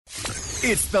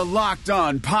It's the Locked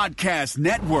On Podcast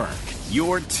Network,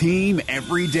 your team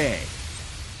every day.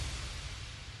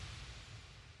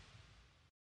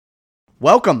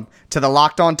 Welcome to the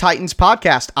Locked On Titans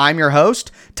podcast. I'm your host,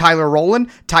 Tyler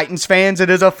Rowland. Titans fans, it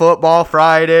is a football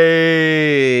Friday,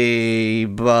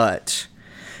 but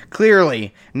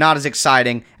clearly not as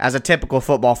exciting as a typical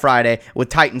football Friday with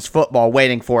Titans football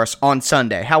waiting for us on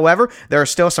Sunday. However, there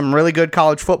is still some really good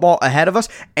college football ahead of us,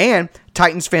 and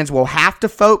Titans fans will have to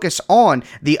focus on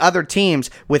the other teams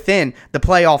within the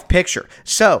playoff picture.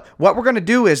 So what we're going to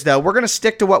do is, though, we're going to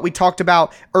stick to what we talked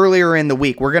about earlier in the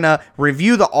week. We're going to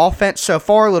review the offense so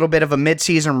far, a little bit of a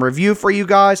midseason review for you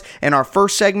guys. In our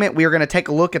first segment, we are going to take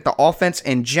a look at the offense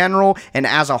in general and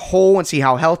as a whole and see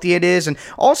how healthy it is, and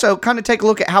also kind of take a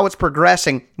look at how it's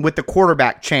progressing with the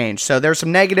quarterback change. So there's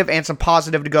some negative and some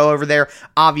positive to go over there.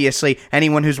 Obviously,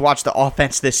 anyone who's watched the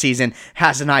offense this season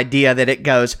has an idea that it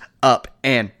goes up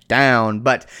and down.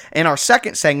 But in our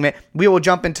second segment, we will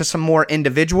jump into some more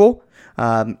individual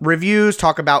reviews,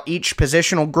 talk about each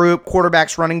positional group,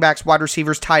 quarterbacks, running backs, wide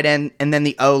receivers, tight end, and then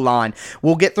the O-line.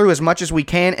 We'll get through as much as we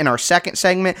can in our second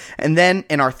segment, and then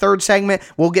in our third segment,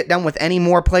 we'll get done with any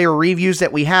more player reviews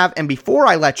that we have. And before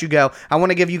I let you go, I want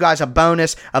to give you guys a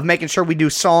bonus of making sure we do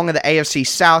Song of the AFC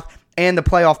South and the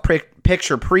playoff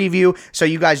picture preview, so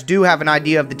you guys do have an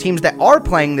idea of the teams that are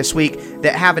playing this week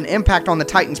that have an impact on the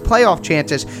Titans' playoff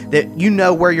chances, that you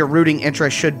know where your rooting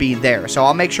interest should be there. So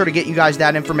I'll make sure to get you guys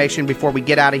that information before we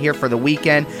get out of here for the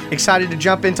weekend. Excited to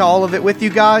jump into all of it with you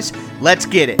guys. Let's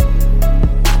get it.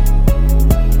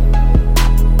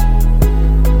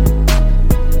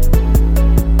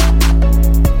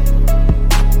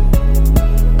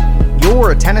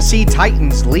 Your Tennessee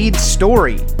Titans lead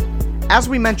story. As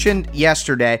we mentioned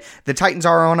yesterday, the Titans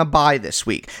are on a bye this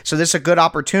week, so this is a good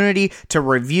opportunity to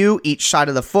review each side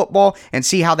of the football and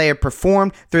see how they have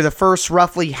performed through the first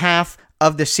roughly half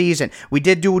of the season. We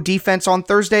did do defense on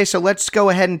Thursday, so let's go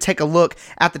ahead and take a look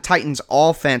at the Titans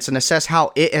offense and assess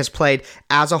how it has played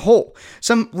as a whole.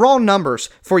 Some raw numbers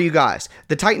for you guys.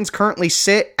 The Titans currently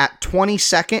sit at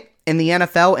 22nd in the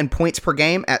NFL in points per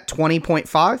game at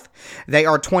 20.5. They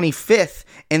are 25th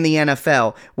in the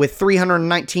NFL with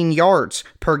 319 yards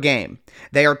per game.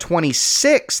 They are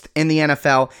 26th in the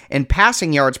NFL in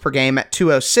passing yards per game at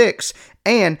 206,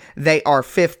 and they are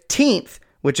 15th,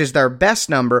 which is their best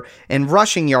number, in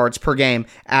rushing yards per game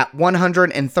at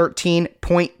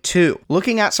 113.2.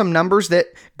 Looking at some numbers that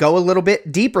go a little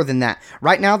bit deeper than that.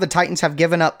 Right now, the Titans have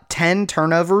given up 10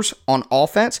 turnovers on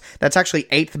offense. That's actually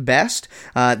 8th best.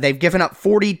 They've given up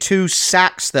 42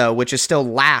 sacks, though, which is still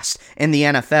last in the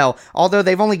NFL, although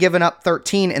they've only given up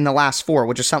 13 in the last 4,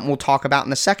 which is something we'll talk about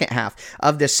in the second half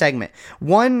of this segment.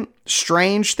 One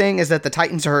strange thing is that the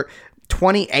Titans are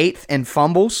 28th in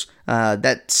fumbles.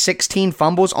 That 16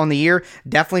 fumbles on the year,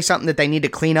 definitely something that they need to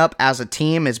clean up as a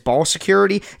team is ball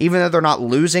security. Even though they're not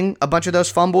losing a bunch of those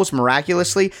fumbles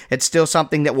miraculously, it's still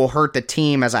something that will hurt the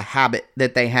team as a habit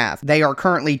that they have. They are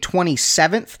currently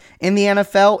 27th in the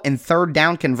NFL in third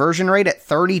down conversion rate at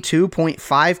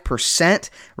 32.5%.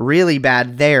 Really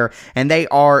bad there. And they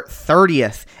are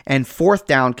 30th in fourth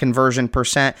down conversion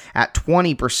percent at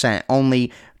 20%.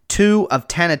 Only 2 of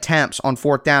 10 attempts on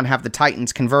fourth down have the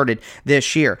Titans converted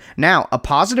this year. Now, a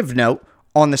positive note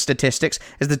on the statistics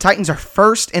is the Titans are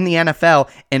first in the NFL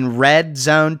in red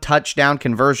zone touchdown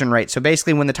conversion rate. So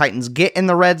basically, when the Titans get in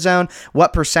the red zone,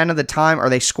 what percent of the time are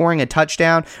they scoring a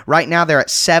touchdown? Right now, they're at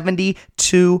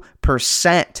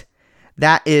 72%.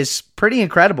 That is pretty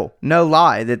incredible, no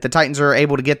lie, that the Titans are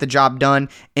able to get the job done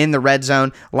in the red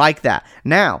zone like that.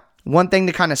 Now, one thing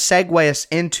to kind of segue us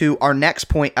into our next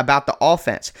point about the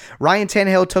offense. Ryan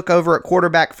Tannehill took over at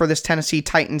quarterback for this Tennessee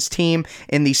Titans team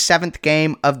in the 7th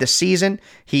game of the season.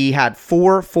 He had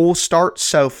 4 full starts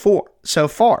so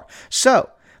far.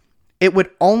 So it would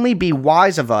only be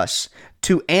wise of us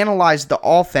to analyze the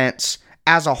offense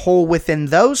as a whole within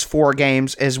those 4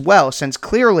 games as well, since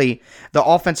clearly the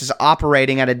offense is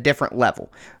operating at a different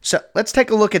level. So let's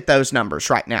take a look at those numbers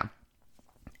right now.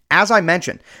 As I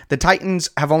mentioned, the Titans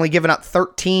have only given up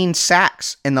 13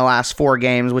 sacks in the last 4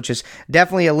 games, which is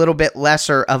definitely a little bit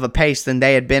lesser of a pace than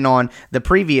they had been on the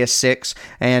previous 6,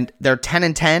 and they're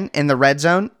 10-10 in the red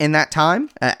zone in that time.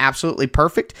 Absolutely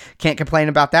perfect. Can't complain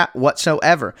about that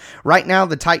whatsoever. Right now,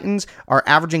 the Titans are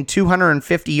averaging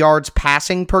 250 yards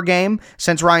passing per game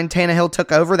since Ryan Tannehill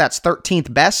took over. That's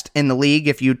 13th best in the league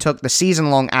if you took the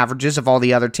season-long averages of all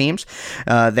the other teams.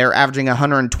 They're averaging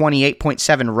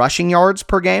 128.7 rushing yards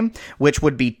per game, which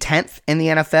would be 10th in the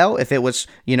NFL if it was,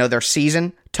 their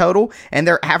season total. And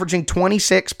they're averaging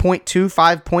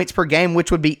 26.25 points per game, which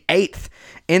would be 8th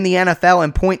in the NFL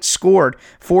in points scored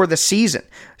for the season.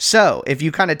 So if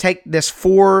you kind of take this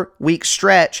 4-week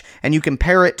stretch and you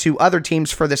compare it to other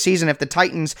teams for the season, if the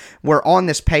Titans were on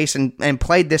this pace and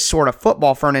played this sort of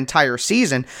football for an entire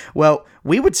season, well,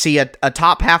 we would see a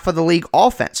top half of the league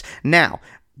offense. Now,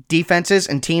 defenses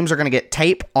and teams are going to get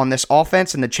tape on this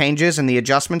offense and the changes and the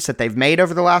adjustments that they've made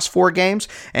over the last 4 games,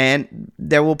 and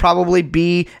there will probably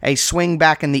be a swing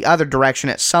back in the other direction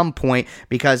at some point,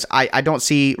 because I don't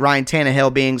see Ryan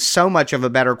Tannehill being so much of a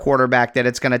better quarterback that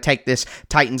it's going to take this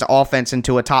Titans offense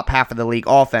into a top half of the league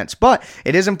offense. But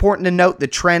it is important to note the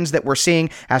trends that we're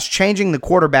seeing, as changing the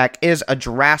quarterback is a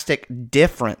drastic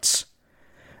difference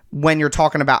when you're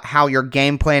talking about how you're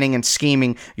game planning and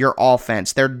scheming your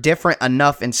offense. They're different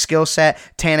enough in skill set,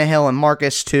 Tannehill and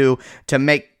Marcus, to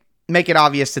make it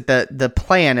obvious that the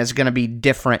plan is going to be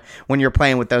different when you're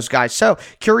playing with those guys. So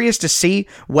curious to see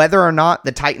whether or not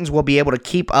the Titans will be able to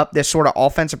keep up this sort of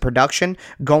offensive production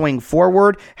going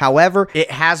forward. However,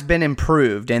 it has been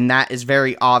improved, and that is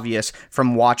very obvious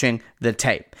from watching the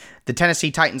tape. The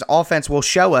Tennessee Titans offense will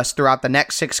show us throughout the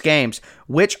next 6 games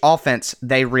which offense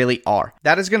they really are.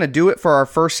 That is going to do it for our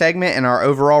first segment and our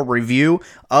overall review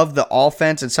of the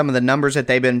offense and some of the numbers that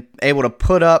they've been able to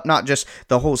put up, not just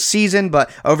the whole season,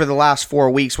 but over the last 4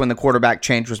 weeks when the quarterback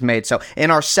change was made. So in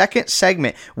our second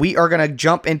segment, we are going to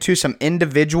jump into some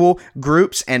individual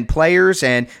groups and players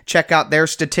and check out their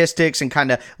statistics and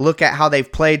kind of look at how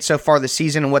they've played so far this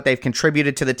season and what they've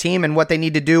contributed to the team and what they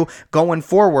need to do going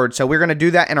forward. So we're going to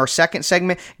do that in our second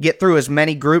segment, get through as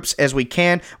many groups as we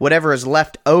can. Whatever is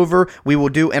left over, we will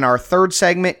do in our third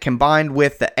segment, combined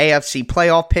with the AFC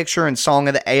playoff picture and song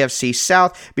of the AFC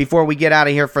South before we get out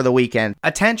of here for the weekend.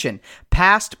 Attention,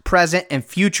 past, present, and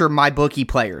future MyBookie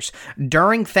players.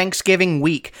 During Thanksgiving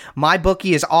week,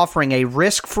 MyBookie is offering a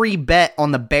risk-free bet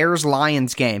on the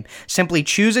Bears-Lions game. Simply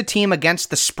choose a team against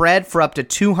the spread for up to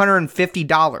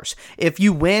 $250. If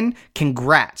you win,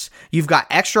 congrats. You've got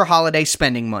extra holiday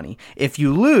spending money. If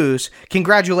you lose,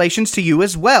 congratulations to you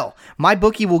as well.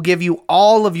 MyBookie will give you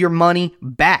all of your money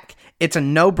back. It's a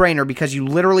no-brainer because you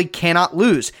literally cannot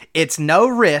lose. It's no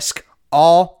risk,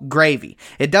 all gravy.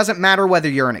 It doesn't matter whether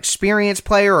you're an experienced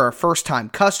player or a first-time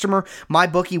customer,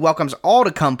 MyBookie welcomes all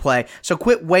to come play, so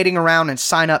quit waiting around and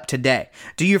sign up today.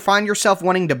 Do you find yourself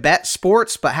wanting to bet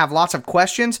sports but have lots of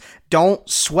questions? Don't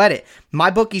sweat it.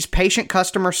 MyBookie's patient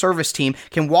customer service team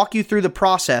can walk you through the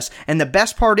process, and the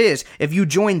best part is, if you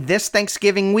join this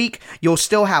Thanksgiving week, you'll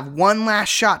still have one last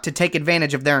shot to take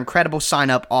advantage of their incredible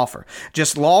sign-up offer.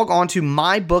 Just log on to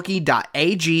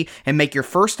mybookie.ag and make your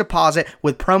first deposit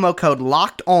with promo code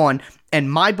LOCKEDON, and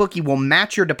MyBookie will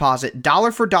match your deposit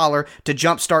dollar for dollar to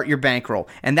jumpstart your bankroll.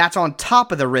 And that's on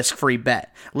top of the risk-free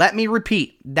bet. Let me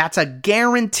repeat, that's a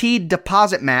guaranteed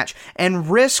deposit match and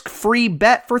risk-free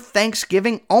bet for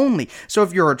Thanksgiving only. So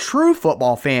if you're a true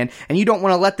football fan and you don't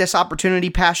want to let this opportunity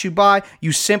pass you by,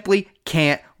 you simply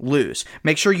can't lose.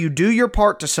 Make sure you do your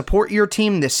part to support your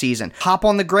team this season. Hop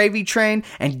on the gravy train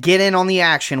and get in on the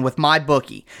action with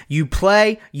MyBookie. You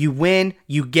play, you win,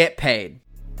 you get paid.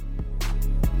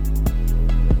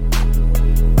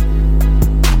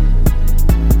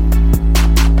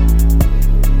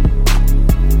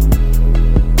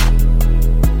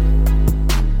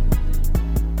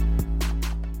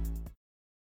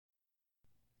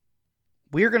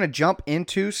 We are going to jump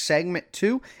into segment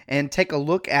 2 and take a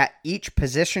look at each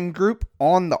position group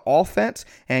on the offense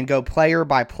and go player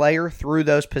by player through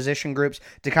those position groups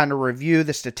to kind of review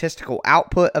the statistical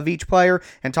output of each player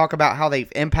and talk about how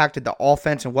they've impacted the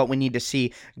offense and what we need to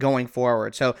see going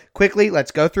forward. So quickly,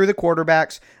 let's go through the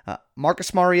quarterbacks.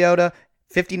 Marcus Mariota,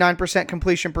 59%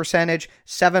 completion percentage,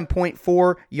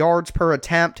 7.4 yards per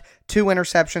attempt, 2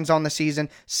 interceptions on the season,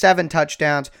 7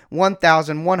 touchdowns,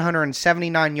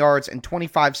 1,179 yards, and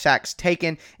 25 sacks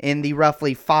taken in the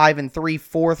roughly 5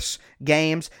 3/4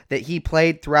 games that he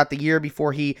played throughout the year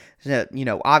before he,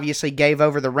 obviously gave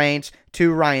over the reins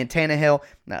to Ryan Tannehill.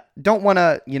 Don't want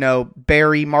to,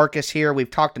 bury Marcus here.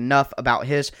 We've talked enough about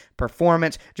his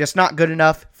performance. Just not good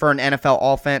enough for an NFL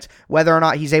offense. Whether or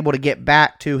not he's able to get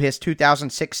back to his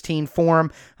 2016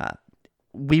 form,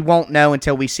 we won't know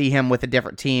until we see him with a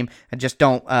different team. I just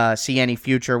don't see any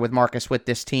future with Marcus with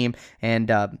this team.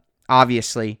 And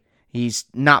obviously, he's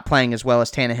not playing as well as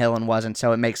Tannehill and wasn't,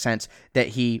 so it makes sense that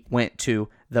he went to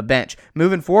the bench.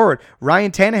 Moving forward,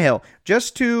 Ryan Tannehill,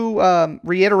 just to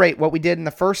reiterate what we did in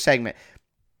the first segment,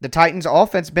 the Titans'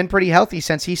 offense has been pretty healthy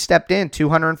since he stepped in.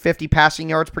 250 passing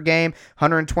yards per game,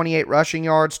 128 rushing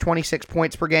yards, 26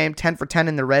 points per game, 10 for 10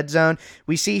 in the red zone.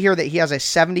 We see here that he has a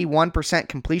 71%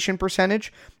 completion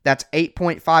percentage That's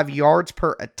 8.5 yards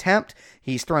per attempt.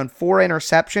 He's thrown 4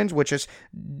 interceptions, which is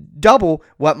double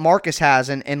what Marcus has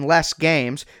in less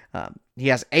games. He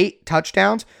has 8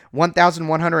 touchdowns,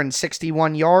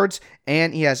 1,161 yards,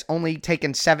 and he has only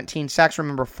taken 17 sacks.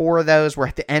 Remember, 4 of those were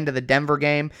at the end of the Denver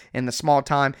game. In the small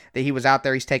time that he was out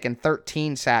there, he's taken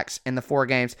 13 sacks in the 4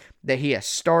 games that he has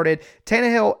started.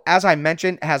 Tannehill, as I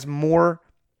mentioned, has more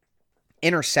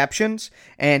interceptions,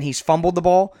 and he's fumbled the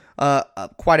ball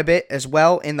quite a bit as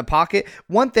well in the pocket.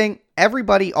 One thing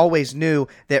everybody always knew,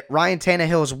 that Ryan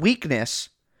Tannehill's weakness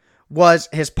was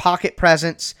his pocket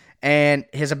presence and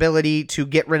his ability to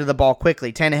get rid of the ball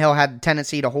quickly. Tannehill had a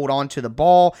tendency to hold on to the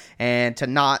ball and to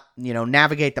not,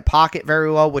 navigate the pocket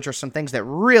very well, which are some things that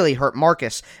really hurt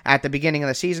Marcus at the beginning of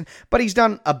the season. But he's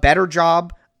done a better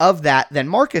job of that than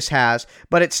Marcus has,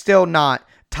 but it's still not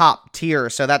top tier.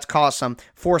 So that's caused some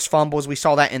forced fumbles. We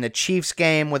saw that in the Chiefs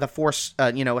game with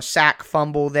a sack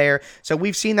fumble there. So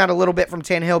we've seen that a little bit from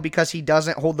Tannehill because he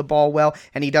doesn't hold the ball well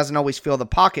and he doesn't always feel the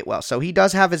pocket well. So he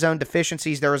does have his own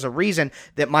deficiencies. There is a reason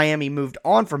that Miami moved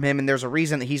on from him, and there's a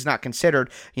reason that he's not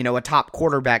considered, a top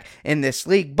quarterback in this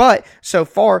league. But so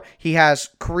far, he has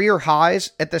career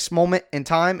highs at this moment in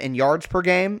time in yards per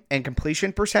game and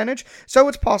completion percentage. So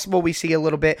it's possible we see a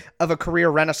little bit of a career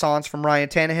renaissance from Ryan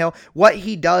Tannehill. What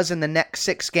he does in the next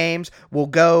 6 games will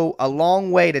go a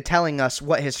long way to telling us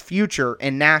what his future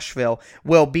in Nashville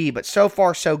will be. But so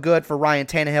far, so good for Ryan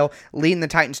Tannehill, leading the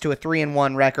Titans to a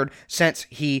 3-1 record since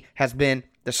he has been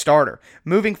the starter.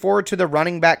 Moving forward to the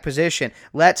running back position,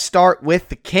 let's start with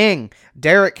the king,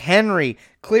 Derrick Henry.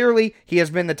 Clearly, he has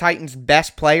been the Titans'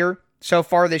 best player so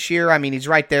far this year. I mean, he's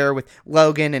right there with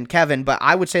Logan and Kevin, but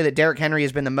I would say that Derrick Henry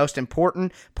has been the most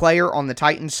important player on the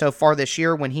Titans so far this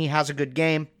year. When he has a good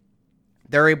game,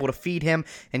 they're able to feed him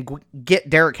and get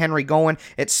Derrick Henry going.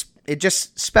 It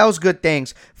just spells good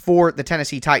things for the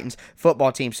Tennessee Titans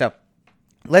football team. So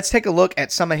let's take a look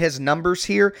at some of his numbers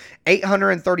here.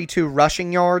 832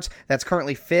 rushing yards. That's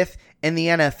currently 5th in the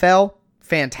NFL.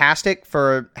 Fantastic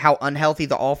for how unhealthy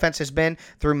the offense has been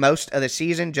through most of the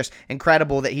season. Just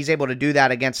incredible that he's able to do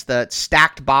that against the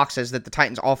stacked boxes that the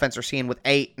Titans offense are seeing with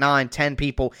 8, 9, 10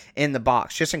 people in the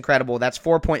box. Just incredible. That's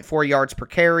 4.4 yards per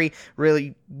carry.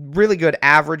 Really, really good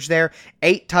average there.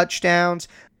 8 touchdowns.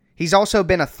 He's also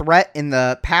been a threat in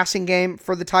the passing game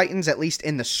for the Titans, at least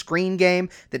in the screen game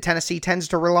that Tennessee tends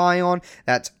to rely on.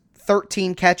 That's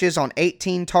 13 catches on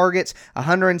 18 targets,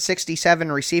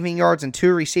 167 receiving yards, and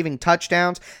 2 receiving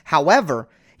touchdowns. However,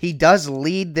 he does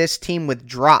lead this team with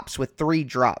drops, with 3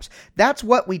 drops. That's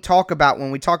what we talk about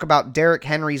when we talk about Derrick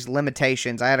Henry's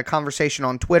limitations. I had a conversation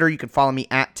on Twitter. You can follow me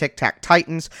at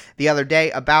TicTacTitans the other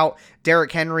day about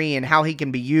Derrick Henry and how he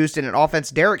can be used in an offense.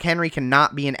 Derrick Henry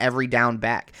cannot be an every down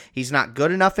back. He's not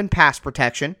good enough in pass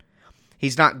protection.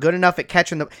 He's not good enough at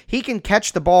catching he can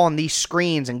catch the ball on these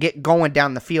screens and get going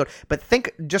down the field. But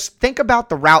think about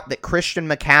the route that Christian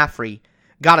McCaffrey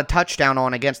got a touchdown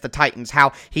on against the Titans.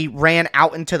 How he ran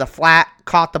out into the flat,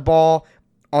 caught the ball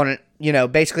on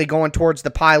it, basically going towards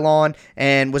the pylon,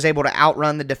 and was able to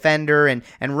outrun the defender and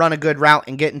run a good route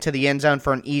and get into the end zone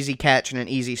for an easy catch and an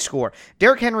easy score.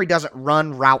 Derrick Henry doesn't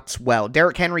run routes well.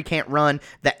 Derrick Henry can't run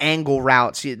the angle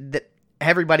routes.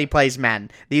 Everybody plays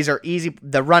Madden. These are easy.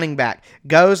 The running back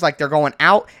goes like they're going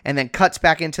out and then cuts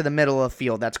back into the middle of the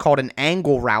field. That's called an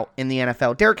angle route in the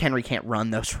NFL. Derrick Henry can't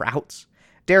run those routes.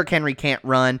 Derrick Henry can't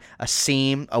run a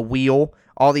seam, a wheel,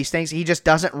 all these things. He just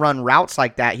doesn't run routes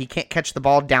like that. He can't catch the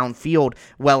ball downfield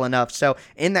well enough. So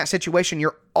in that situation,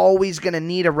 you're always going to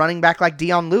need a running back like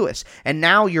Dion Lewis. And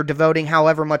now you're devoting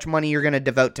however much money you're going to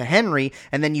devote to Henry,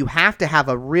 and then you have to have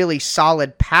a really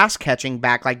solid pass-catching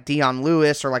back like Dion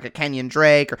Lewis or like a Kenyon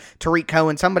Drake or Tariq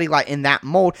Cohen, somebody like in that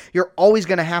mold. You're always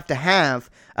going to have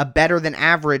a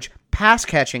better-than-average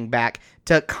pass-catching back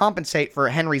to compensate for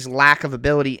Henry's lack of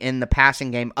ability in the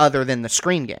passing game other than the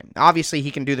screen game. Obviously,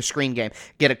 he can do the screen game.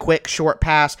 Get a quick, short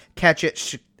pass, catch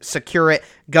it, secure it,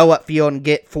 go upfield, and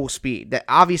get full speed. That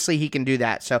obviously, he can do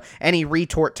that. So any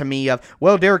retort to me of,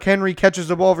 well, Derrick Henry catches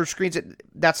the ball over screens,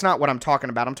 that's not what I'm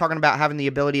talking about. I'm talking about having the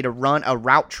ability to run a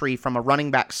route tree from a running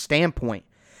back standpoint.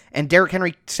 And Derrick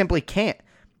Henry simply can't.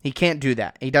 He can't do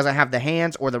that. He doesn't have the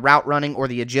hands or the route running or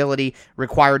the agility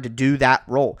required to do that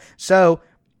role. So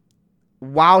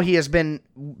while he has been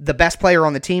the best player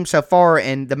on the team so far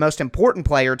and the most important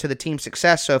player to the team's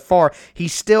success so far, he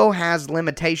still has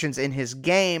limitations in his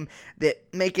game that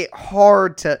make it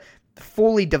hard to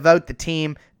fully devote the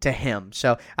team to him.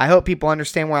 So I hope people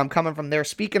understand where I'm coming from there.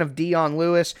 Speaking of Dion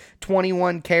Lewis,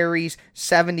 21 carries,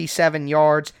 77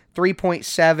 yards,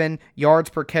 3.7 yards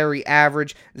per carry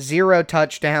average, 0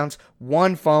 touchdowns,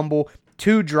 1 fumble,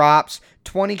 2 drops,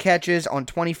 20 catches on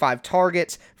 25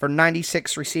 targets for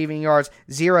 96 receiving yards,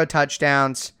 0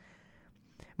 touchdowns.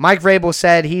 Mike Vrabel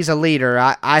said he's a leader.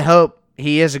 I hope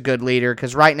he is a good leader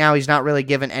because right now he's not really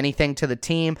giving anything to the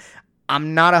team.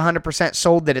 I'm not 100%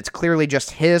 sold that it's clearly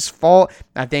just his fault.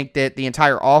 I think that the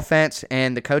entire offense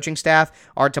and the coaching staff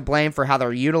are to blame for how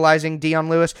they're utilizing Dion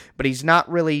Lewis, but he's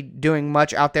not really doing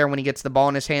much out there when he gets the ball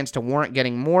in his hands to warrant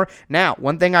getting more. Now,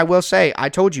 one thing I will say, I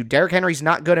told you, Derrick Henry's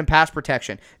not good in pass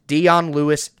protection. Dion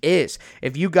Lewis is.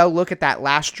 If you go look at that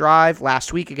last drive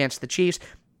last week against the Chiefs,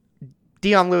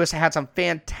 Dion Lewis had some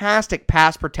fantastic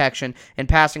pass protection in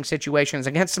passing situations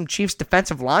against some Chiefs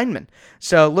defensive linemen.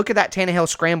 So look at that Tannehill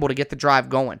scramble to get the drive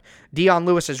going. Dion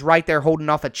Lewis is right there holding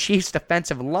off a Chiefs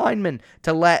defensive lineman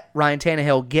to let Ryan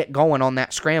Tannehill get going on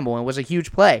that scramble. And it was a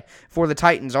huge play for the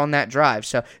Titans on that drive.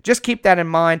 So just keep that in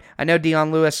mind. I know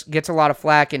Dion Lewis gets a lot of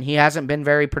flack, and he hasn't been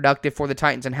very productive for the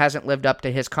Titans and hasn't lived up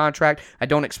to his contract. I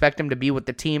don't expect him to be with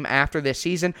the team after this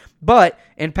season. But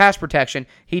in pass protection,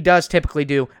 he does typically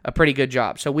do a pretty good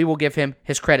job. So we will give him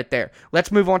his credit there.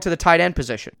 Let's move on to the tight end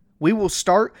position. We will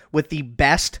start with the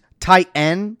best tight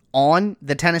end on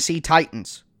the Tennessee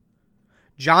Titans.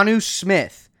 Jonnu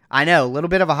Smith. I know, a little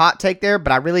bit of a hot take there,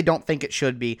 but I really don't think it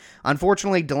should be.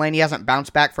 Unfortunately, Delaney hasn't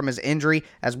bounced back from his injury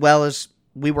as well as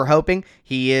we were hoping.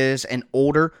 He is an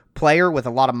older player with a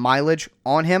lot of mileage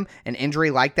on him. An injury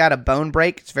like that, a bone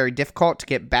break, it's very difficult to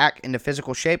get back into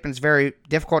physical shape, and it's very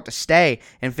difficult to stay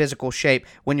in physical shape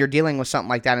when you're dealing with something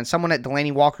like that. And someone at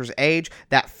Delaney Walker's age,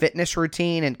 that fitness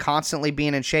routine and constantly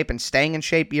being in shape and staying in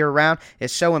shape year-round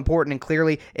is so important, and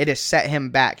clearly it has set him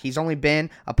back. He's only been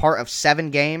a part of 7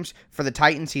 games for the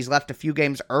Titans. He's left a few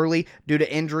games early due to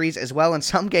injuries as well. In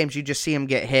some games, you just see him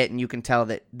get hit, and you can tell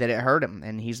that it hurt him,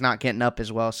 and he's not getting up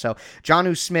as well. So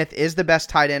Jonnu Smith is the best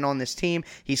tight end on this team.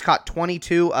 He's caught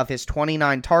 22 of his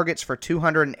 29 targets for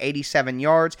 287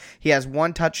 yards. He has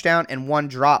 1 touchdown and 1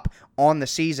 drop on the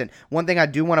season. One thing I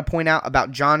do want to point out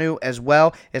about Jonnu as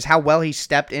well is how well he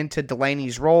stepped into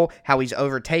Delaney's role, how he's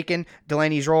overtaken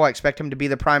Delaney's role. I expect him to be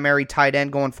the primary tight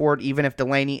end going forward, even if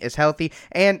Delaney is healthy.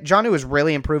 And Jonnu has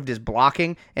really improved his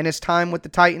blocking in his time with the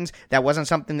Titans. That wasn't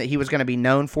something that he was going to be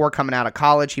known for coming out of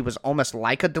college. He was almost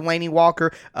like a Delaney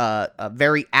Walker, a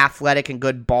very athletic and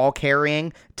good ball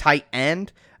carrying tight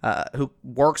end. Who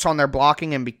works on their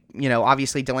blocking, and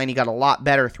obviously Delaney got a lot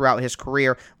better throughout his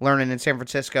career learning in San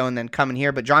Francisco and then coming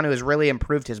here, but Jonnu has really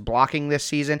improved his blocking this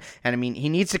season, and I mean, he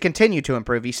needs to continue to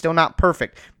improve. He's still not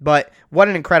perfect, but what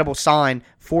an incredible sign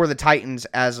for the Titans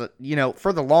as,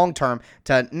 for the long term,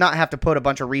 to not have to put a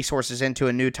bunch of resources into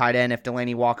a new tight end if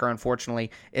Delaney Walker,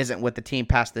 unfortunately, isn't with the team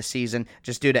past this season,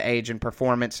 just due to age and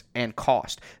performance and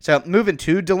cost. So moving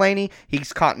to Delaney,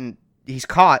 he's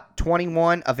caught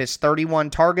 21 of his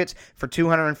 31 targets for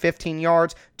 215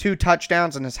 yards, 2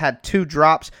 touchdowns, and has had 2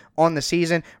 drops on the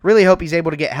season. Really hope he's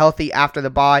able to get healthy after the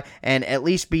bye and at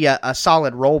least be a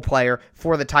solid role player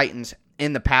for the Titans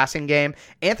in the passing game.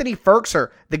 Anthony Firkser,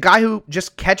 the guy who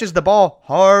just catches the ball,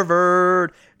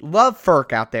 Harvard. Love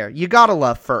Firk out there. You gotta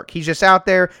love Firk. He's just out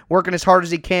there working as hard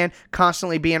as he can,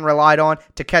 constantly being relied on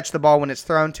to catch the ball when it's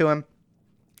thrown to him.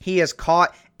 He has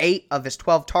caught 8 of his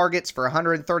 12 targets for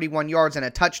 131 yards and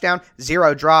a touchdown.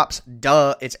 0 drops.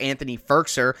 Duh, it's Anthony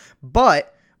Firkser.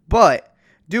 But,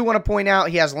 do want to point out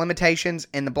he has limitations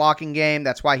in the blocking game.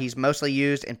 That's why he's mostly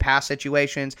used in pass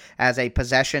situations as a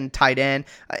possession tight end.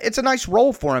 It's a nice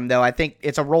role for him, though. I think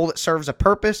it's a role that serves a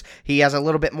purpose. He has a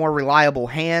little bit more reliable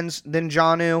hands than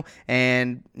Jonnu,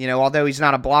 and, although he's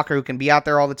not a blocker who can be out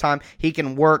there all the time, he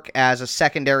can work as a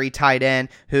secondary tight end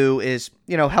who is,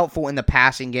 helpful in the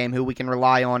passing game, who we can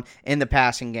rely on in the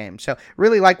passing game. So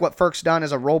really like what Firk's done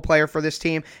as a role player for this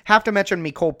team. Have to mention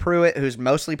MyCole Pruitt, who's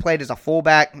mostly played as a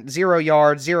fullback, 0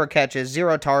 yards, 0 catches,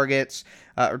 0 targets,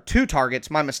 or 2 targets,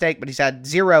 my mistake, but he's had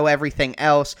 0 everything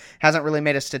else. Hasn't really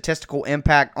made a statistical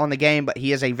impact on the game, but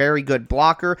he is a very good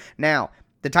blocker. Now,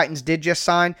 the Titans did just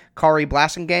sign Khari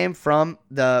Blasingame from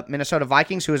the Minnesota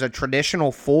Vikings, who is a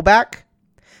traditional fullback.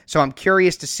 So I'm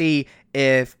curious to see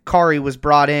if Khari was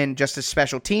brought in just as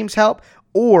special teams help,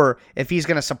 or if he's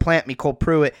going to supplant MyCole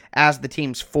Pruitt as the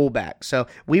team's fullback. So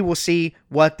we will see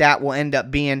what that will end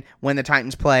up being when the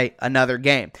Titans play another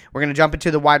game. We're going to jump into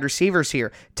the wide receivers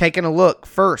here. Taking a look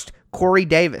first, Corey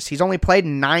Davis. He's only played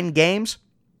in 9 games,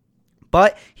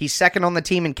 but he's second on the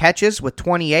team in catches with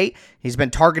 28. He's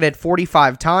been targeted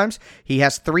 45 times. He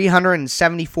has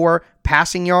 374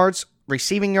 passing yards,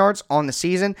 receiving yards on the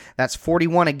season. That's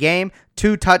 41 a game,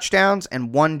 2 touchdowns,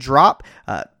 and 1 drop.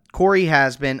 Corey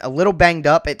has been a little banged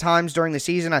up at times during the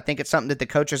season. I think it's something that the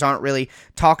coaches aren't really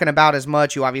talking about as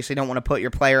much. You obviously don't want to put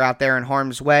your player out there in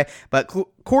harm's way, but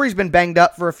Corey's been banged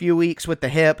up for a few weeks with the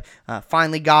hip.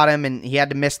 Finally got him, and he had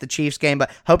to miss the Chiefs game,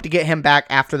 but hope to get him back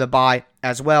after the bye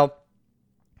as well.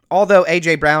 Although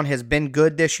A.J. Brown has been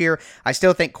good this year, I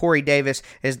still think Corey Davis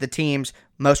is the team's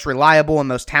most reliable and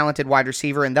most talented wide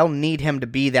receiver, and they'll need him to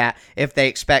be that if they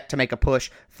expect to make a push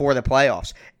for the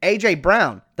playoffs. A.J.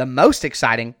 Brown, the most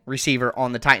exciting receiver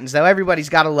on the Titans, though. Everybody's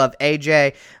got to love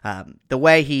A.J. The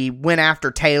way he went after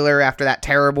Taylor after that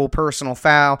terrible personal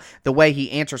foul, the way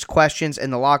he answers questions in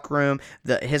the locker room,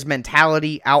 his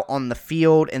mentality out on the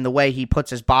field, and the way he puts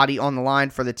his body on the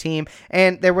line for the team.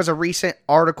 And there was a recent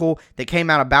article that came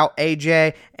out about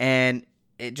A.J., and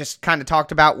it just kind of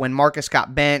talked about when Marcus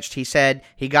got benched. He said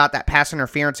he got that pass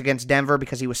interference against Denver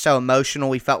because he was so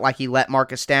emotional. He felt like he let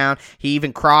Marcus down. He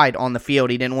even cried on the field.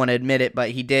 He didn't want to admit it,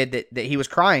 but he did. That he was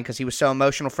crying because he was so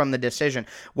emotional from the decision.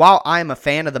 While I am a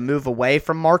fan of the move away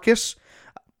from Marcus,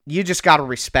 you just got to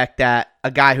respect that. A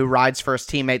guy who rides for his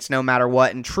teammates no matter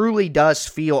what and truly does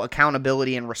feel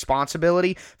accountability and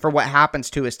responsibility for what happens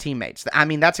to his teammates. I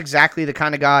mean, that's exactly the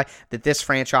kind of guy that this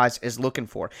franchise is looking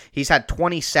for. He's had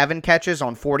 27 catches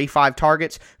on 45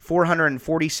 targets,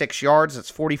 446 yards.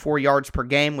 That's 44 yards per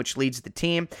game, which leads the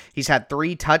team. He's had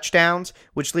 3 touchdowns,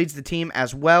 which leads the team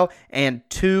as well, and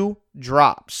 2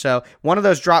 drops. So one of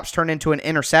those drops turned into an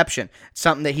interception. It's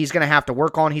something that he's going to have to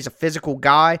work on. He's a physical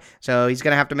guy, so he's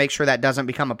going to have to make sure that doesn't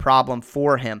become a problem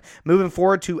for him. Moving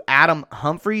forward to Adam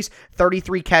Humphries,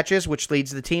 33 catches, which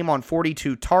leads the team on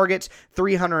 42 targets,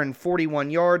 341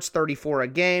 yards, 34 a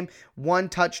game, 1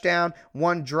 touchdown,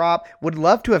 1 drop. Would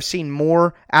love to have seen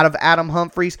more out of Adam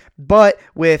Humphries, but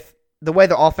with the way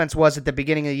the offense was at the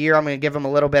beginning of the year, I'm going to give him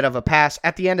a little bit of a pass.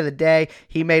 At the end of the day,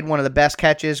 he made one of the best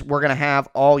catches we're going to have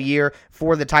all year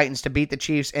for the Titans to beat the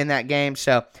Chiefs in that game.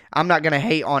 So I'm not going to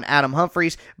hate on Adam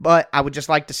Humphries, but I would just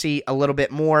like to see a little bit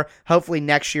more. Hopefully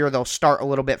next year they'll start a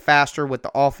little bit faster with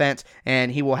the offense,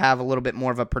 and he will have a little bit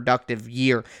more of a productive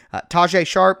year. Tajae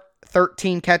Sharpe,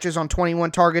 13 catches on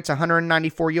 21 targets,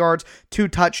 194 yards, 2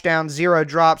 touchdowns, 0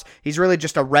 drops. He's really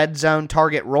just a red zone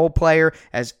target role player,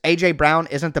 as A.J. Brown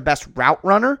isn't the best route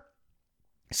runner.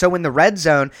 So in the red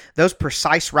zone, those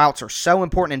precise routes are so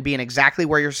important, and being exactly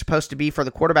where you're supposed to be for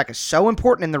the quarterback is so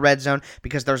important in the red zone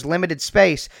because there's limited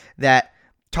space, that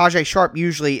Tajae Sharpe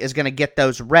usually is going to get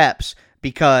those reps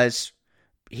because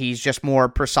he's just more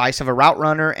precise of a route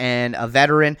runner and a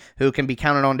veteran who can be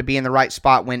counted on to be in the right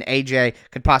spot when AJ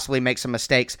could possibly make some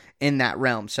mistakes in that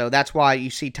realm. So that's why you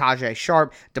see Tajae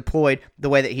Sharpe deployed the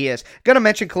way that he is. Going to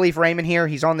mention Khalif Raymond here.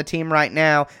 He's on the team right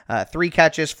now. 3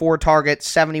 catches, 4 targets,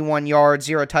 71 yards,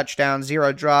 0 touchdowns,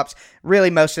 0 drops. Really,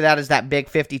 most of that is that big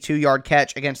 52-yard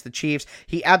catch against the Chiefs.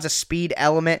 He adds a speed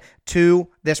element to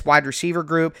this wide receiver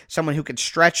group, someone who could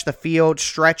stretch the field,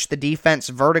 stretch the defense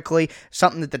vertically,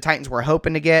 something that the Titans were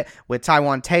hoping to get with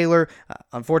Taywan Taylor.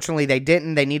 Unfortunately, they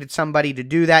didn't. They needed somebody to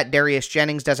do that. Darius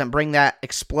Jennings doesn't bring that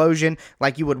explosion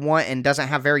like you would want and doesn't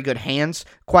have very good hands,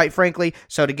 quite frankly.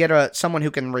 So to get someone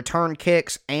who can return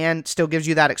kicks and still gives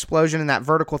you that explosion and that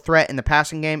vertical threat in the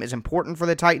passing game is important for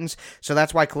the Titans. So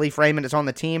that's why Khalif Raymond is on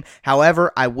the team.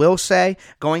 However, I will say,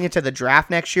 going into the draft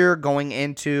next year, going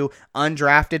into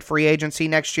undrafted free agency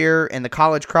next year in the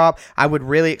college crop, I would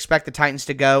really expect the Titans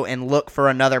to go and look for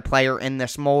another player in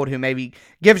this mold who maybe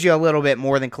gives you a little bit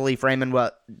more than Khalif Raymond.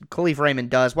 What Khalif Raymond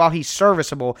does, while he's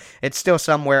serviceable, it's still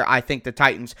somewhere I think the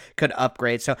Titans could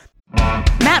upgrade. So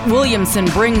Matt Williamson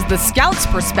brings the scout's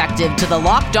perspective to the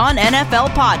Locked On NFL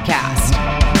podcast.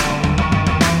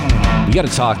 We got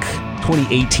to talk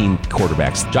 2018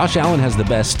 quarterbacks. Josh Allen has the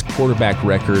best quarterback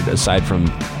record aside from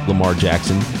Lamar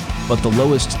Jackson, but the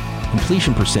lowest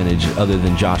completion percentage other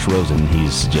than Josh Rosen.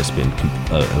 He's just been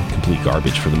complete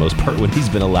garbage for the most part when he's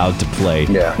been allowed to play.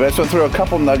 Yeah, but so throw a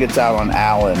couple nuggets out on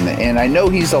Allen, and I know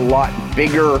he's a lot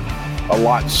bigger, a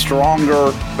lot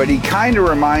stronger, but he kind of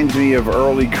reminds me of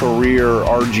early career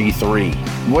RG3.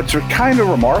 What's kind of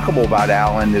remarkable about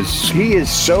Allen is he is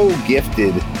so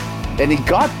gifted, and he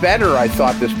got better, I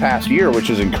thought, this past year, which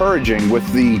is encouraging with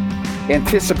the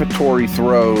anticipatory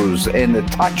throws and the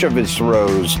touch of his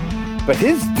throws. But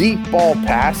his deep ball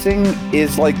passing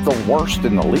is like the worst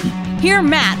in the league. Hear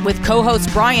Matt with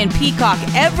co-host Brian Peacock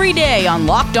every day on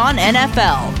Locked On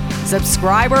NFL.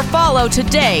 Subscribe or follow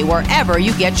today wherever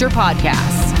you get your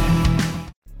podcasts.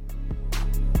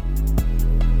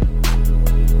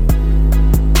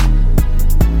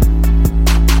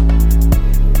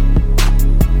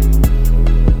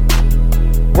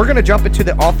 we're going to jump into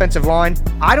the offensive line.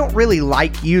 I don't really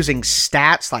like using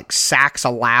stats like sacks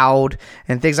allowed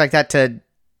and things like that to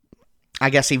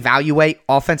evaluate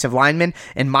offensive linemen.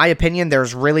 In my opinion,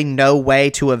 there's really no way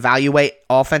to evaluate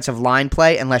offensive line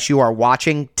play unless you are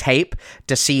watching tape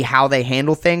to see how they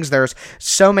handle things. There's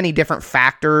so many different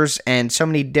factors and so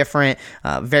many different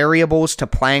variables to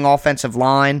playing offensive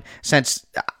line, since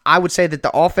I would say that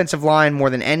the offensive line, more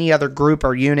than any other group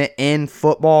or unit in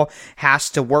football, has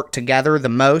to work together the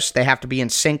most. They have to be in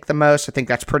sync the most. I think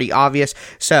that's pretty obvious.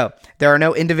 So there are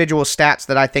no individual stats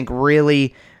that I think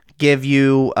really give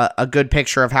you a good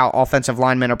picture of how offensive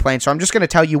linemen are playing. So I'm just going to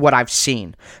tell you what I've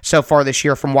seen so far this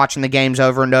year from watching the games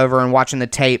over and over and watching the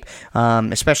tape,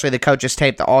 especially the coaches'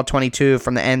 tape, the all-22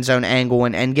 from the end zone angle,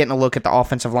 and getting a look at the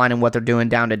offensive line and what they're doing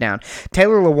down to down.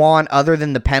 Taylor Lewan, other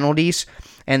than the penalties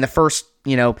and the first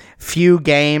few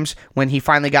games when he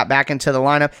finally got back into the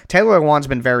lineup, Taylor Lewan's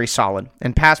been very solid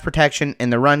in pass protection, in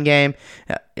the run game.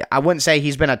 I wouldn't say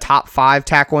he's been a top 5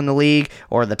 tackle in the league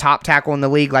or the top tackle in the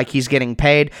league like he's getting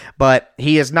paid, but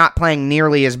he is not playing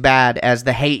nearly as bad as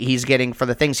the hate he's getting for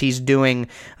the things he's doing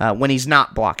when he's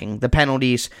not blocking. The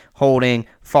penalties, holding,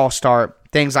 false start,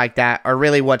 things like that are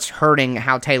really what's hurting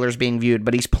how Taylor's being viewed,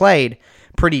 but he's played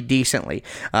pretty decently.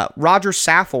 Roger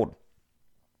Saffold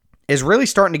is really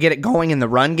starting to get it going in the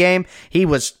run game. He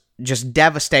was just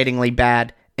devastatingly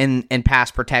bad in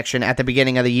pass protection at the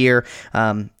beginning of the year.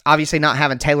 Obviously not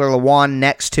having Taylor Lewan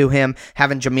next to him,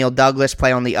 having Jamil Douglas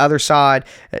play on the other side,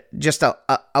 just a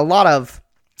lot of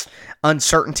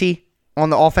uncertainty on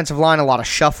the offensive line, a lot of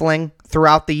shuffling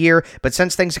throughout the year. But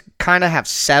since things kind of have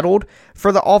settled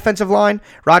for the offensive line,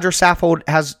 Roger Saffold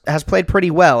has played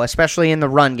pretty well, especially in the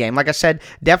run game. Like I said,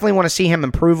 definitely want to see him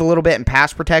improve a little bit in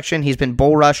pass protection. He's been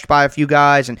bull rushed by a few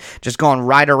guys and just gone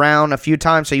right around a few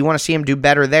times, so you want to see him do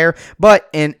better there. But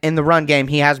in the run game,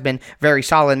 he has been very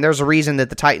solid, and there's a reason that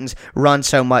the Titans run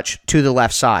so much to the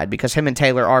left side, because him and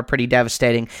Taylor are pretty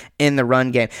devastating in the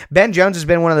run game. Ben Jones has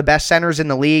been one of the best centers in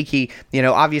the league. He,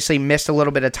 obviously missed a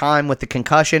little bit of time with the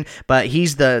concussion, but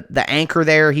he's the anchor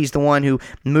there. He's the one who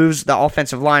moves the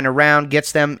offensive line around,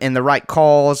 gets them in the right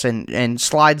calls, and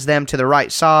slides them to the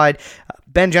right side.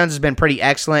 Ben Jones has been pretty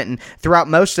excellent, and throughout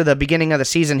most of the beginning of the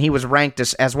season, he was ranked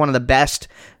as one of the best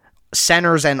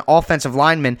centers and offensive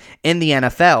linemen in the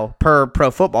NFL per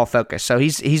Pro Football Focus. So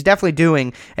he's definitely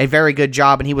doing a very good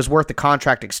job, and he was worth the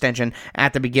contract extension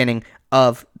at the beginning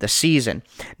of the season.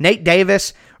 Nate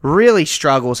Davis really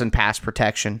struggles in pass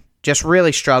protection. Just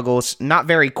really struggles. Not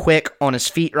very quick on his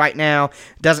feet right now.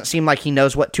 Doesn't seem like he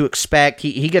knows what to expect.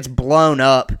 He gets blown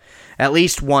up at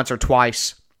least once or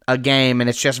twice a game, and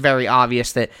it's just very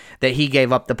obvious that he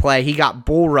gave up the play. He got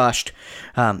bull rushed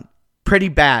pretty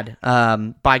bad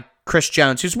by Chris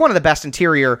Jones, who's one of the best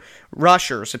interior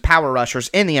rushers, power rushers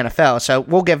in the NFL. So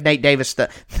we'll give Nate Davis, the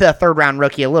third-round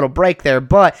rookie, a little break there,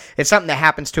 but it's something that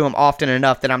happens to him often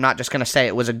enough that I'm not just going to say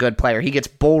it was a good player. He gets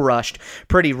bull rushed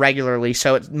pretty regularly,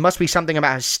 so it must be something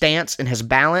about his stance and his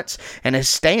balance, and his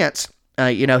stance,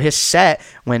 his set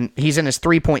when he's in his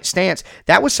three-point stance.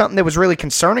 That was something that was really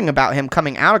concerning about him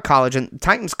coming out of college, and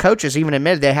Titans coaches even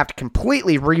admitted they have to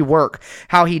completely rework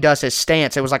how he does his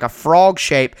stance. It was like a frog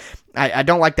shape. I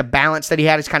don't like the balance that he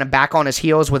had. He's kind of back on his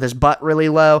heels with his butt really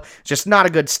low. Just not a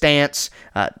good stance.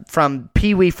 From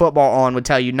Pee Wee football on would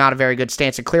tell you not a very good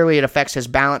stance, and clearly it affects his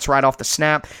balance right off the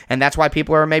snap, and that's why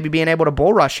people are maybe being able to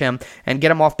bull rush him and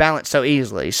get him off balance so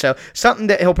easily. So something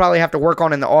that he'll probably have to work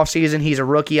on in the offseason. He's a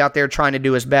rookie out there trying to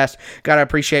do his best. Got to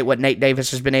appreciate what Nate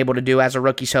Davis has been able to do as a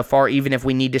rookie so far, even if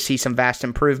we need to see some vast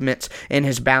improvements in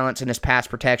his balance and his pass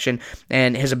protection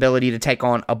and his ability to take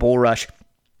on a bull rush.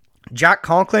 Jack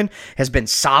Conklin has been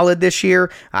solid this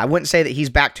year. I wouldn't say that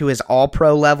he's back to his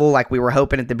all-pro level like we were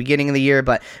hoping at the beginning of the year,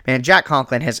 but, man, Jack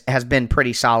Conklin has been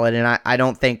pretty solid, and I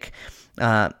don't think,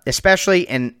 especially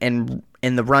in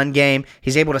the run game,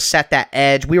 he's able to set that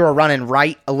edge. We were running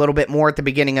right a little bit more at the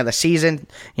beginning of the season,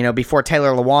 before Taylor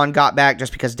Lewan got back,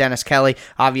 just because Dennis Kelly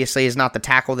obviously is not the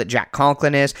tackle that Jack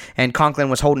Conklin is, and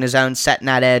Conklin was holding his own, setting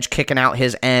that edge, kicking out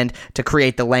his end to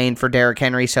create the lane for Derrick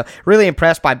Henry. So really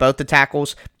impressed by both the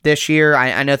tackles this year.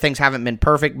 I know things haven't been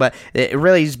perfect, but it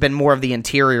really has been more of the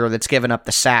interior that's given up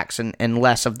the sacks and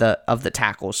less of the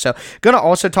tackles. So going to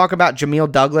also talk about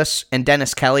Jamil Douglas and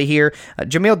Dennis Kelly here.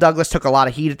 Jamil Douglas took a lot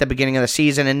of heat at the beginning of the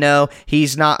season, and no,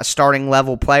 he's not a starting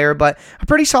level player, but a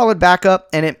pretty solid backup.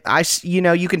 And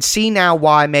you can see now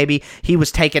why maybe he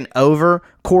was taken over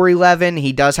Corey Levin.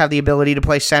 He does have the ability to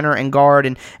play center and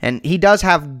guard, and he does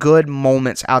have good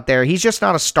moments out there. He's just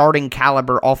not a starting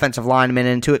caliber offensive lineman,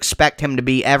 and to expect him to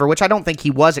be ever, which I don't think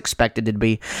he was expected to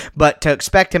be, but to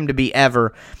expect him to be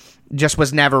ever just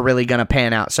was never really going to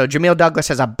pan out. So Jamil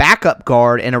Douglas as a backup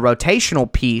guard and a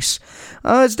rotational piece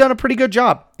has done a pretty good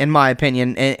job in my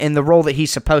opinion, in the role that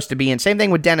he's supposed to be in. Same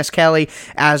thing with Dennis Kelly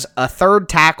as a third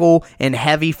tackle in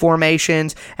heavy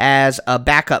formations, as a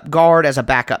backup guard, as a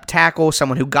backup tackle,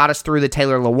 someone who got us through the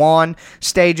Taylor Lewan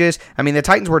stages. I mean, the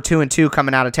Titans were 2-2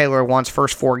 coming out of Taylor Lewan's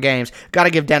first 4 games. Got to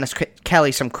give Dennis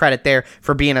Kelly some credit there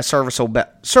for being a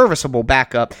serviceable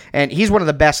backup, and he's one of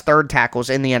the best third tackles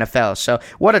in the NFL. So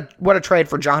what a trade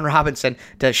for John Robinson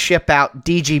to ship out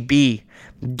DGB,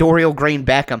 Dorial Green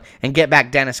Beckham, and get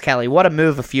back Dennis Kelly. What a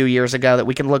move a few years ago that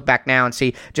we can look back now and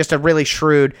see just a really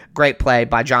shrewd, great play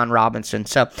by John Robinson.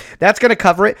 So that's going to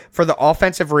cover it for the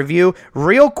offensive review.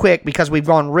 Real quick, because we've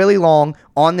gone really long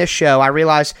on this show. I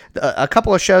realize a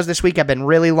couple of shows this week have been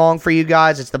really long for you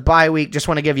guys. It's the bye week. Just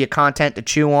want to give you content to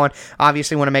chew on.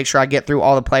 Obviously, want to make sure I get through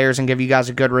all the players and give you guys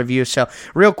a good review. So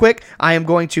real quick, I am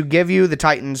going to give you the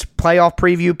Titans playoff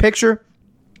preview picture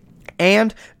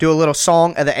and do a little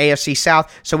song of the AFC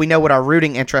South so we know what our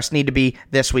rooting interests need to be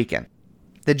this weekend.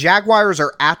 The Jaguars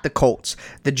are at the Colts.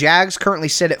 The Jags currently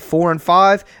sit at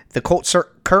 4-5. The Colts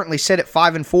currently sit at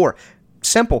 5-4.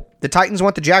 Simple. The Titans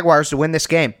want the Jaguars to win this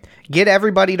game. Get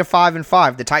everybody to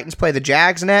 5-5. The Titans play the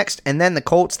Jags next, and then the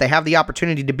Colts. They have the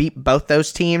opportunity to beat both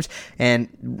those teams and,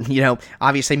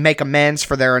 obviously make amends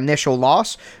for their initial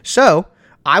loss. So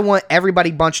I want everybody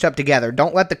bunched up together.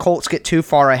 Don't let the Colts get too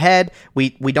far ahead. We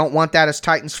don't want that as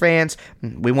Titans fans.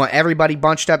 We want everybody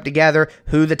bunched up together,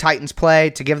 who the Titans play,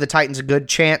 to give the Titans a good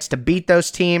chance to beat those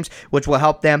teams, which will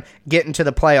help them get into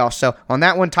the playoffs. So on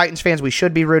that one, Titans fans, we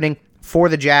should be rooting for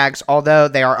the Jags, although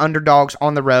they are underdogs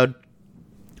on the road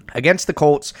against the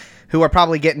Colts, who are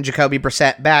probably getting Jacoby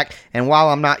Brissett back. And while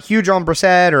I'm not huge on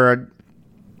Brissett or a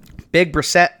big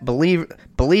Brissett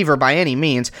believer by any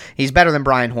means, he's better than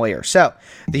Brian Hoyer. So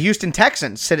the Houston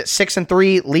Texans sit at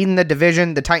 6-3, leading the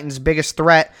division. The Titans' biggest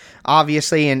threat,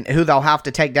 obviously, and who they'll have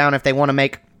to take down if they want to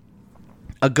make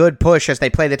a good push as they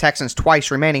play the Texans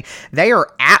twice remaining. They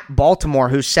are at Baltimore,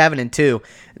 who's 7-2.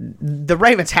 The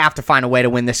Ravens have to find a way to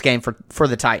win this game for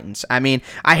the Titans. I mean,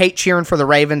 I hate cheering for the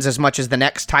Ravens as much as the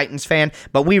next Titans fan,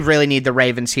 but we really need the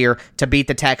Ravens here to beat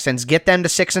the Texans. Get them to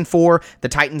 6-4. The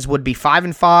Titans would be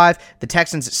 5-5. The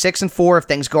Texans at 6-4 if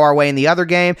things go our way in the other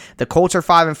game. The Colts are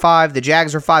 5-5. The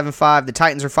Jags are 5-5. The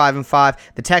Titans are 5-5.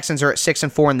 The Texans are at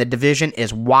 6-4, and the division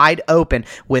is wide open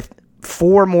with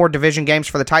 4 more division games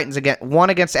for the Titans,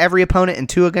 one against every opponent and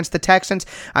 2 against the Texans.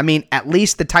 I mean, at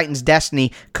least the Titans'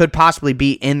 destiny could possibly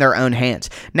be in their own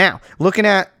hands. Now, looking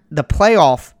at the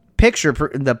playoff picture,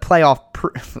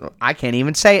 I can't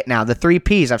even say it now, the 3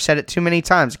 Ps. I've said it too many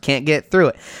times. Can't get through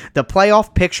it. The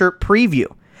playoff picture preview.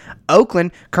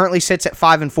 Oakland currently sits at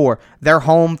 5-4. They're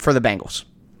home for the Bengals.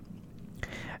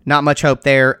 Not much hope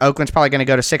there. Oakland's probably going to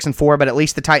go to 6-4, but at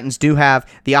least the Titans do have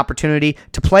the opportunity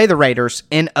to play the Raiders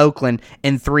in Oakland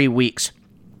in 3 weeks.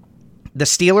 The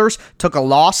Steelers took a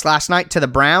loss last night to the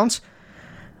Browns.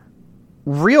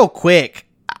 Real quick,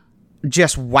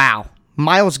 just wow.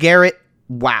 Myles Garrett,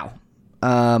 wow.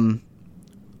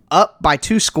 Up by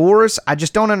 2 scores. I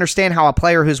just don't understand how a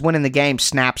player who's winning the game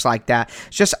snaps like that.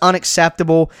 It's just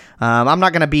unacceptable. I'm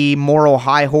not going to be moral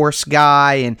high horse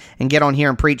guy and get on here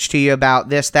and preach to you about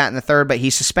this, that, and the third, but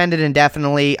he's suspended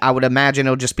indefinitely. I would imagine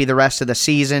it'll just be the rest of the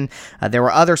season. There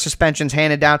were other suspensions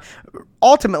handed down.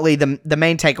 Ultimately, the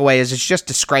main takeaway is it's just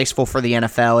disgraceful for the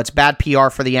NFL. It's bad PR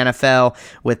for the NFL,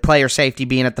 with player safety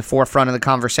being at the forefront of the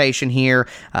conversation here.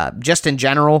 Just in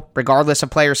general, regardless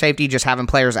of player safety, just having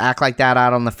players act like that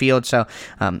out on the field. So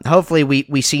hopefully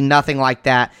we see nothing like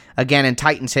that again in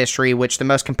Titans history, which the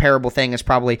most comparable thing is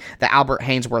probably the Albert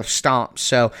Haynesworth stomp.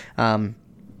 So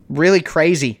really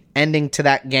crazy ending to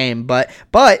that game. But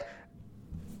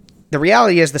the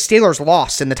reality is the Steelers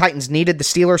lost, and the Titans needed the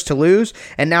Steelers to lose,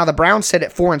 and now the Browns sit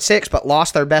at 4-6, but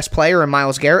lost their best player in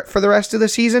Myles Garrett for the rest of the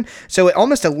season. So it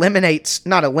almost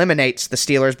not eliminates the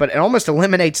Steelers, but it almost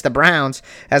eliminates the Browns,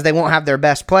 as they won't have their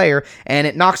best player, and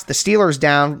it knocks the Steelers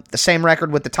down, the same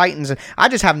record with the Titans. And I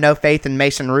just have no faith in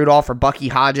Mason Rudolph or Bucky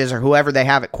Hodges or whoever they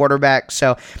have at quarterback.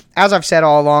 So as I've said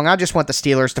all along, I just want the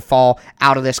Steelers to fall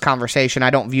out of this conversation.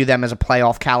 I don't view them as a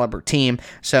playoff caliber team,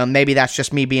 so maybe that's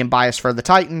just me being biased for the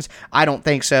Titans. I don't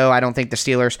think so. I don't think the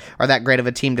Steelers are that great of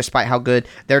a team, despite how good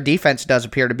their defense does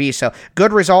appear to be. So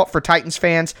good result for Titans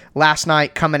fans last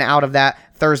night coming out of that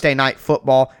Thursday night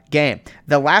football game.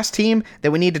 The last team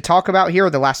that we need to talk about here, or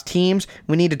the last teams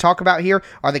we need to talk about here,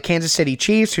 are the Kansas City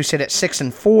Chiefs, who sit at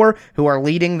 6-4, who are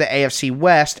leading the AFC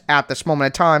West at this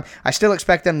moment in time. I still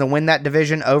expect them to win that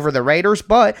division over the Raiders,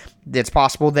 but it's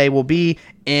possible they will be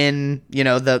in,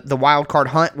 the wild card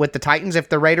hunt with the Titans if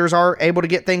the Raiders are able to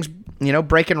get things,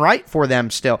 breaking right for them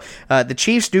still. The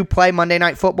Chiefs do play Monday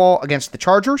Night Football against the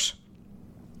Chargers.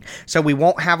 So we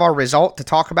won't have our result to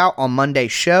talk about on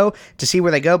Monday's show to see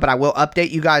where they go, but I will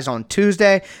update you guys on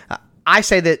Tuesday. I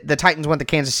say that the Titans want the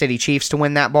Kansas City Chiefs to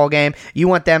win that ball game. You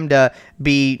want them to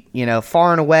be,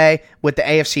 far and away with the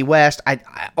AFC West.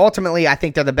 Ultimately, I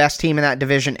think they're the best team in that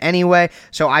division anyway,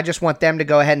 so I just want them to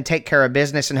go ahead and take care of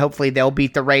business, and hopefully they'll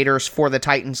beat the Raiders for the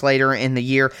Titans later in the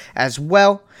year as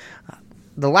well.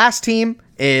 The last team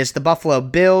is the Buffalo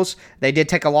Bills. They did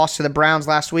take a loss to the Browns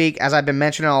last week. As I've been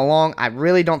mentioning all along, I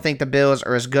really don't think the Bills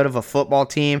are as good of a football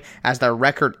team as their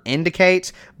record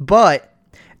indicates, but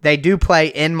they do play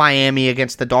in Miami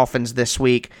against the Dolphins this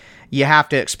week. You have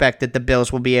to expect that the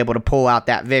Bills will be able to pull out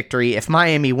that victory. If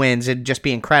Miami wins, it'd just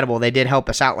be incredible. They did help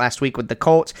us out last week with the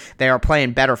Colts. They are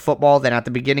playing better football than at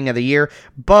the beginning of the year,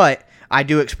 but I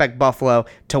do expect Buffalo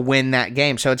to win that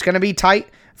game. So it's going to be tight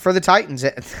for the Titans.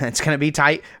 It's going to be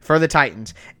tight for the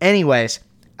Titans. Anyways,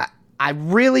 I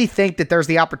really think that there's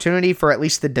the opportunity for at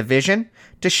least the division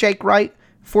to shake right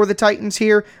for the Titans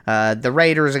here. The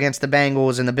Raiders against the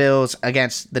Bengals and the Bills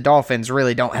against the Dolphins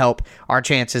really don't help our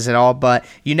chances at all, but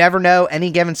you never know.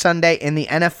 Any given Sunday in the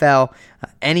NFL,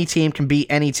 any team can beat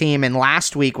any team, and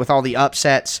last week with all the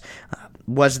upsets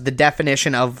was the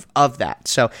definition of that.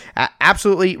 So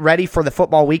absolutely ready for the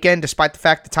football weekend, despite the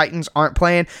fact the Titans aren't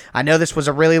playing. I know this was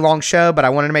a really long show, but I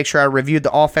wanted to make sure I reviewed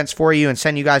the offense for you and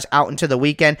send you guys out into the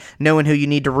weekend knowing who you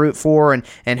need to root for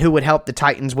and who would help the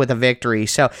Titans with a victory.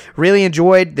 So really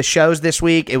enjoyed the shows this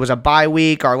week. It was a bye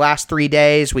week, our last 3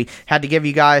 days. We had to give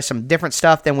you guys some different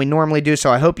stuff than we normally do,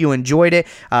 so I hope you enjoyed it.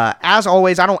 As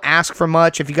always, I don't ask for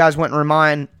much. If you guys wouldn't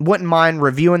mind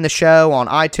reviewing the show on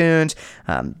iTunes,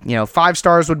 5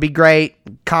 stars would be great.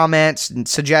 Comments and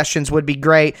suggestions would be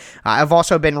great. I've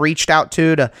also been reached out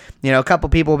to a couple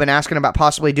people have been asking about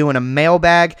possibly doing a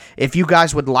mailbag. If you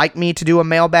guys would like me to do a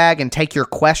mailbag and take your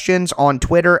questions on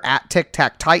Twitter at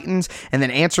TicTacTitans and then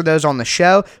answer those on the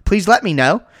show, please let me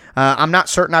know. I'm not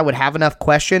certain I would have enough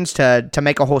questions to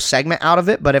make a whole segment out of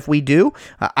it, but if we do,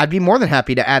 I'd be more than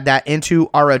happy to add that into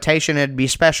our rotation. It'd be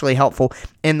especially helpful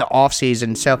in the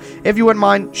offseason. So if you wouldn't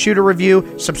mind, shoot a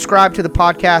review, subscribe to the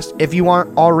podcast if you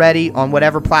aren't already on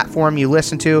whatever platform you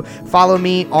listen to. Follow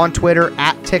me on Twitter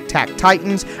at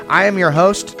TicTacTitans. I am your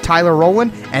host, Tyler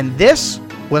Rowland, and this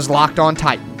was Locked On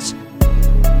Titans.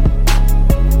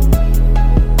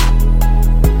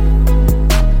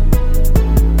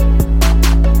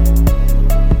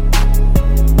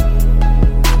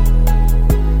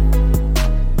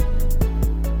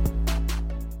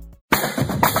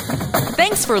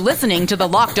 Thanks for listening to the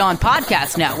Locked On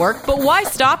Podcast Network, but why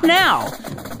stop now?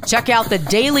 Check out the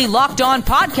daily Locked On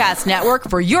Podcast Network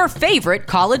for your favorite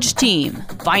college team.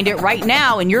 Find it right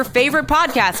now in your favorite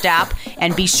podcast app,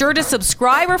 and be sure to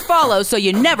subscribe or follow so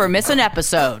you never miss an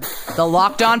episode. The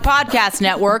Locked On Podcast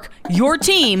Network, your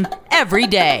team every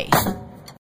day.